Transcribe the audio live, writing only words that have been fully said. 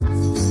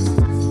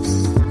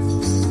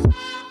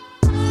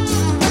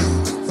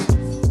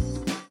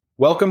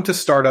Welcome to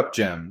Startup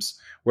Gems,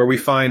 where we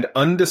find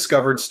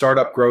undiscovered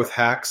startup growth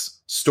hacks,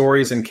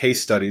 stories, and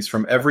case studies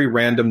from every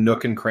random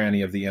nook and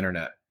cranny of the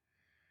internet.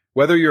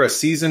 Whether you're a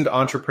seasoned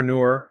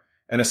entrepreneur,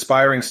 an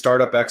aspiring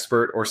startup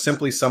expert, or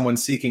simply someone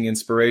seeking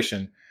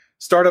inspiration,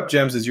 Startup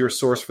Gems is your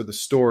source for the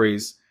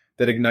stories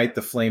that ignite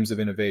the flames of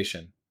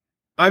innovation.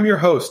 I'm your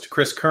host,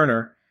 Chris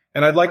Kerner,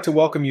 and I'd like to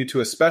welcome you to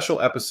a special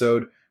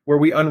episode where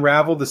we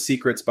unravel the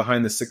secrets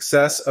behind the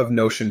success of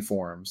Notion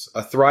Forms,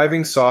 a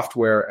thriving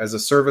software as a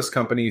service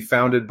company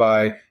founded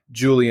by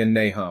Julian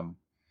Nahum.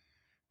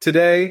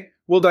 Today,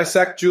 we'll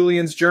dissect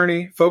Julian's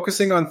journey,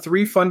 focusing on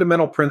three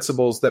fundamental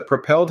principles that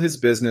propelled his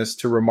business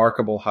to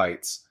remarkable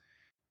heights.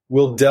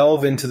 We'll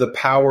delve into the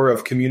power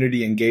of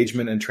community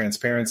engagement and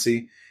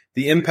transparency,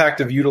 the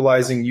impact of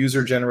utilizing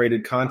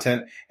user-generated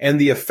content, and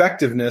the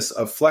effectiveness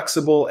of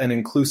flexible and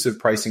inclusive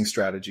pricing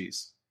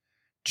strategies.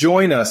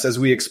 Join us as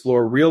we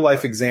explore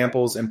real-life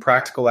examples and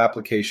practical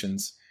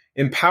applications,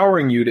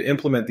 empowering you to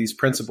implement these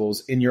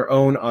principles in your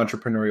own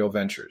entrepreneurial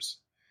ventures.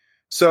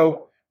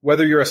 So,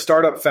 whether you're a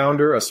startup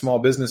founder, a small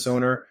business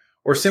owner,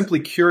 or simply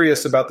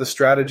curious about the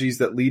strategies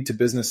that lead to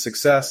business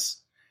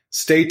success,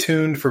 stay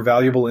tuned for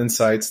valuable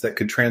insights that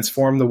could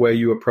transform the way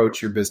you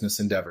approach your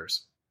business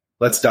endeavors.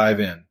 Let's dive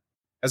in.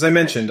 As I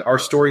mentioned, our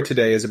story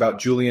today is about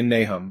Julian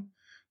Nahum,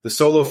 the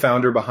solo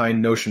founder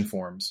behind Notion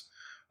Forms,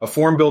 a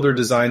form builder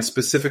designed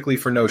specifically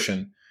for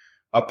Notion,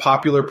 a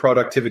popular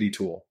productivity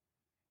tool.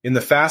 In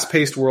the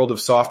fast-paced world of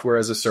software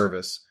as a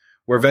service,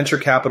 where venture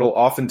capital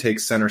often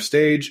takes center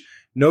stage,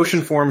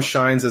 Notion Forms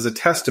shines as a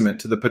testament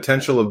to the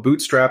potential of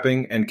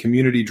bootstrapping and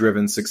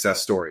community-driven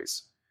success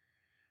stories.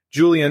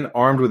 Julian,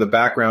 armed with a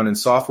background in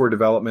software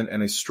development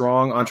and a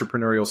strong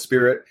entrepreneurial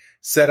spirit,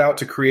 set out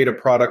to create a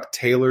product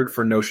tailored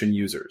for Notion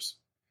users.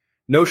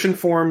 Notion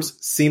Forms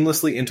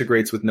seamlessly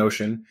integrates with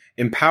Notion,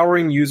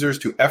 empowering users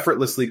to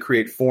effortlessly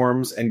create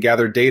forms and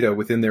gather data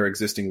within their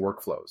existing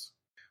workflows.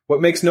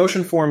 What makes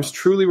Notion Forms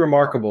truly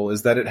remarkable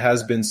is that it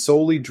has been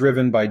solely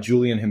driven by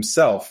Julian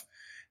himself,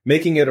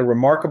 making it a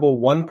remarkable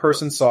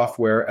one-person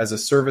software as a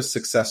service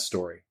success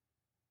story.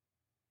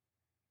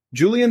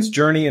 Julian's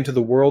journey into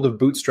the world of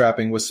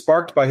bootstrapping was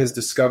sparked by his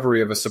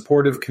discovery of a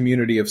supportive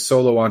community of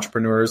solo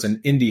entrepreneurs and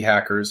indie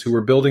hackers who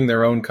were building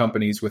their own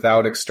companies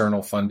without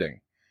external funding.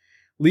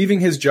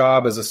 Leaving his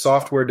job as a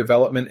software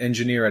development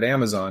engineer at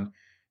Amazon,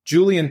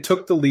 Julian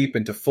took the leap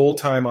into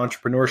full-time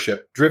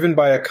entrepreneurship, driven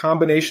by a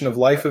combination of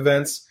life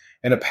events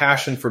and a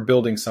passion for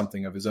building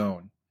something of his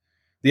own.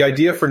 The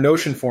idea for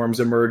Notion Forms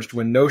emerged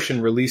when Notion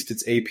released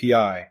its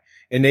API,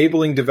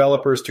 enabling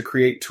developers to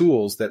create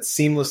tools that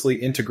seamlessly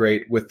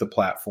integrate with the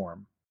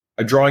platform.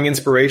 Drawing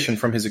inspiration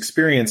from his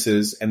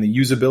experiences and the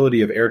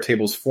usability of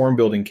Airtable's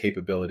form-building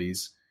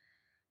capabilities,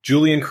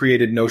 Julian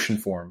created Notion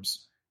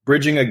Forms,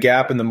 bridging a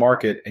gap in the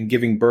market and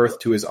giving birth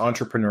to his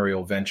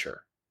entrepreneurial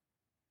venture.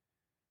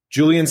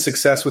 Julian's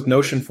success with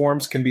Notion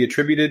Forms can be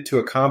attributed to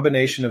a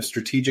combination of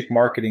strategic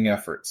marketing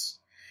efforts.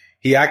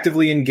 He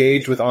actively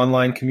engaged with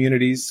online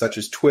communities such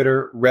as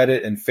Twitter,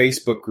 Reddit, and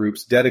Facebook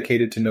groups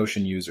dedicated to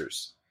Notion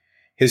users.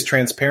 His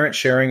transparent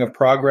sharing of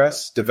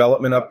progress,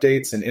 development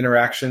updates, and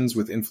interactions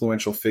with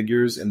influential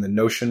figures in the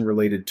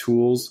Notion-related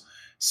tools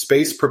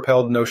space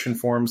propelled Notion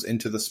Forms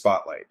into the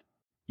spotlight.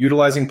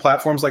 Utilizing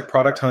platforms like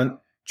Product Hunt,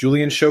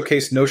 Julian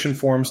showcased Notion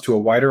Forms to a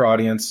wider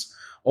audience,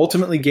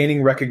 ultimately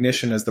gaining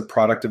recognition as the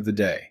product of the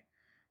day.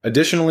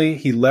 Additionally,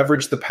 he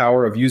leveraged the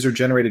power of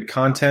user-generated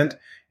content,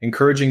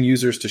 encouraging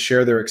users to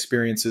share their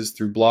experiences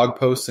through blog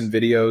posts and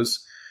videos.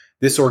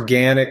 This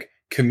organic,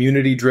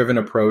 community-driven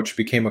approach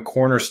became a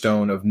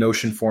cornerstone of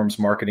Notion Forms'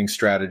 marketing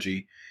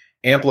strategy,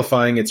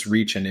 amplifying its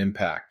reach and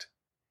impact.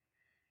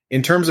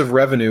 In terms of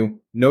revenue,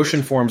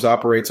 Notion Forms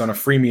operates on a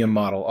freemium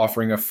model,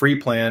 offering a free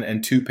plan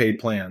and two paid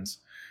plans.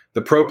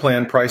 The Pro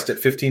plan priced at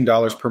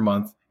 $15 per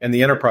month and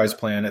the Enterprise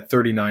plan at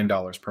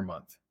 $39 per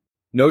month.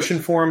 Notion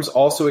Forms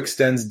also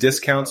extends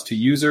discounts to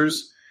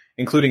users,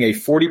 including a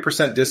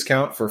 40%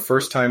 discount for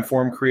first-time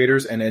form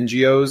creators and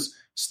NGOs,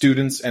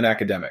 students, and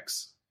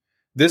academics.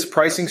 This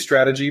pricing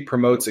strategy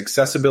promotes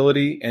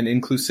accessibility and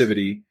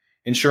inclusivity,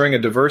 ensuring a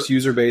diverse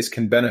user base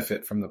can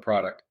benefit from the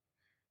product.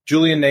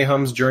 Julian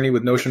Nahum's journey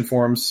with Notion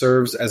Forms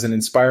serves as an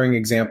inspiring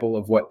example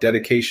of what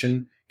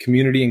dedication,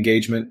 community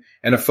engagement,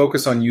 and a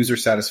focus on user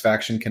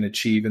satisfaction can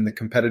achieve in the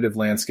competitive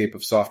landscape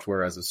of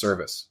software as a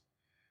service.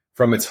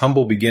 From its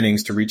humble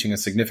beginnings to reaching a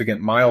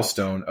significant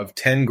milestone of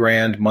 10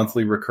 grand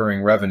monthly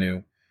recurring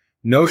revenue,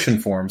 Notion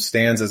Forms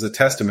stands as a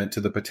testament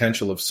to the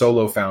potential of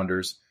solo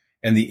founders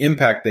and the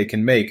impact they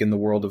can make in the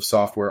world of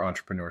software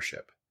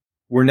entrepreneurship.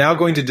 We're now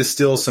going to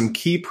distill some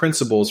key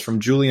principles from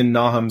Julian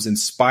Nahum's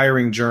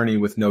inspiring journey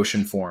with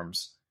Notion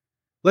Forms.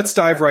 Let's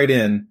dive right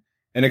in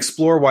and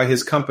explore why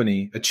his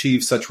company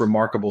achieved such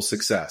remarkable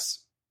success.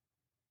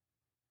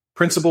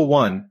 Principle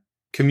 1.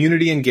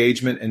 Community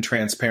engagement and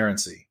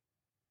transparency.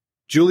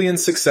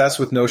 Julian's success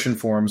with Notion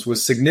Forms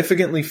was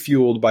significantly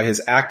fueled by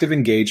his active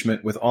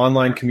engagement with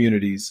online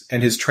communities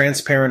and his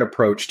transparent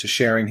approach to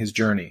sharing his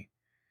journey.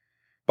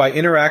 By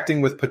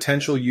interacting with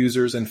potential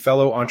users and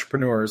fellow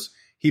entrepreneurs,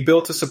 he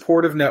built a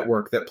supportive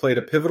network that played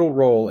a pivotal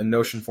role in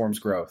Notion Forms'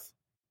 growth.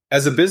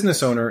 As a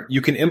business owner,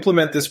 you can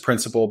implement this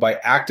principle by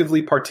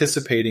actively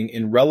participating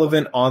in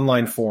relevant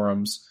online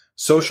forums,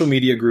 social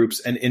media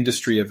groups, and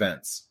industry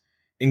events.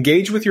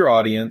 Engage with your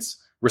audience,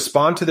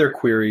 respond to their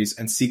queries,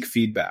 and seek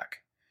feedback.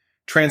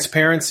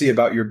 Transparency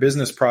about your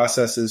business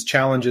processes,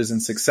 challenges,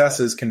 and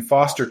successes can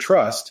foster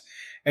trust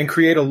and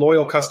create a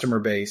loyal customer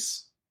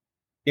base.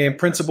 And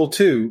principle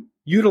 2,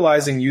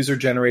 utilizing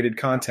user-generated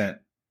content.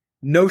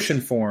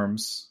 Notion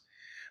forms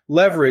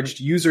leveraged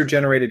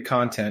user-generated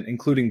content,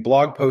 including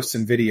blog posts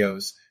and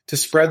videos, to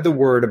spread the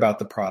word about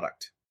the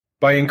product.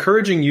 By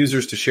encouraging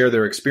users to share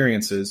their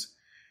experiences,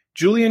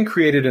 Julian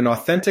created an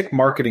authentic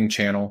marketing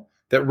channel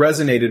that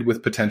resonated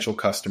with potential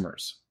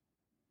customers.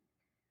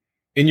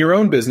 In your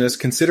own business,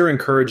 consider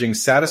encouraging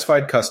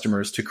satisfied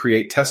customers to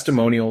create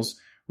testimonials,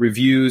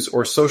 reviews,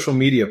 or social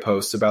media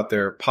posts about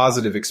their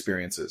positive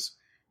experiences.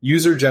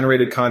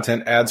 User-generated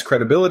content adds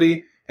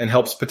credibility and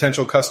helps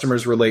potential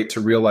customers relate to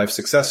real-life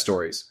success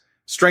stories,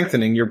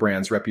 strengthening your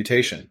brand's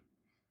reputation.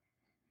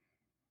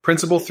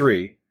 Principle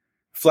 3,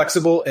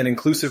 flexible and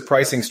inclusive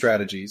pricing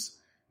strategies.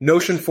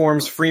 Notion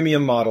Form's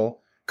freemium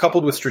model,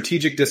 coupled with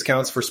strategic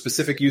discounts for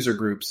specific user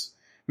groups,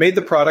 made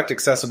the product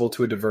accessible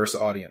to a diverse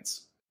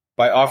audience.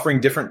 By offering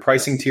different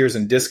pricing tiers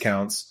and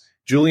discounts,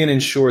 Julian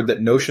ensured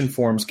that Notion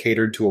Forms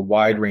catered to a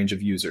wide range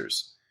of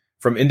users,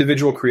 from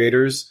individual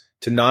creators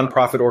to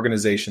nonprofit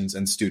organizations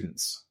and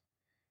students.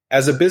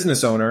 As a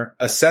business owner,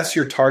 assess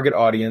your target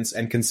audience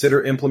and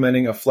consider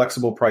implementing a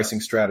flexible pricing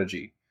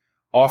strategy.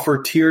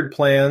 Offer tiered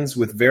plans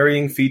with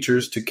varying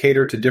features to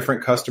cater to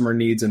different customer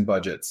needs and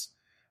budgets.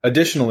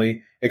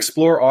 Additionally,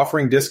 explore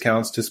offering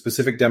discounts to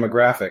specific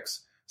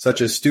demographics,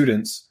 such as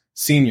students,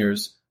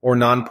 seniors, or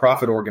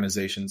nonprofit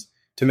organizations,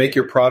 to make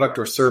your product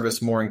or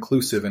service more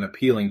inclusive and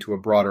appealing to a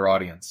broader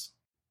audience.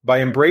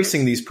 By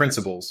embracing these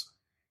principles,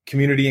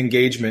 community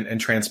engagement and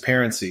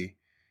transparency,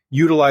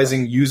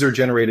 utilizing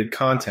user-generated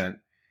content,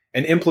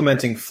 and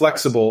implementing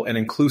flexible and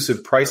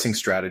inclusive pricing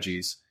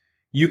strategies,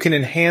 you can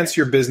enhance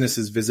your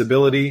business's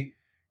visibility,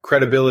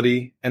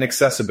 credibility, and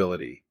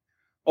accessibility,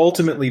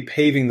 ultimately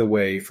paving the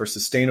way for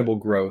sustainable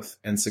growth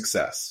and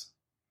success.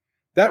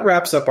 That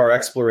wraps up our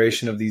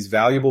exploration of these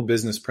valuable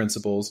business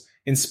principles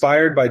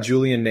inspired by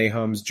Julian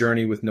Nahum's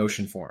journey with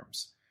Notion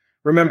Forms.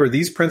 Remember,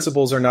 these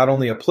principles are not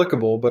only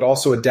applicable but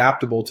also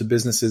adaptable to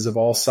businesses of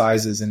all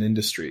sizes and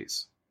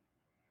industries.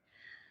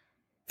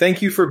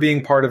 Thank you for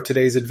being part of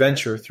today's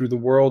adventure through the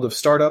world of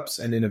startups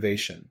and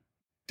innovation.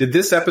 Did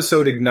this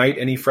episode ignite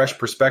any fresh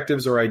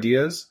perspectives or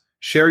ideas?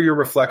 Share your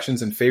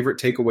reflections and favorite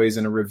takeaways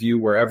in a review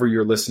wherever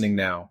you're listening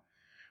now.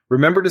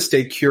 Remember to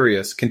stay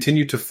curious,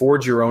 continue to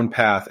forge your own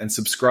path, and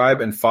subscribe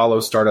and follow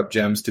Startup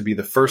Gems to be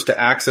the first to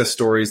access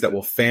stories that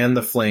will fan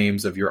the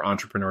flames of your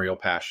entrepreneurial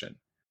passion.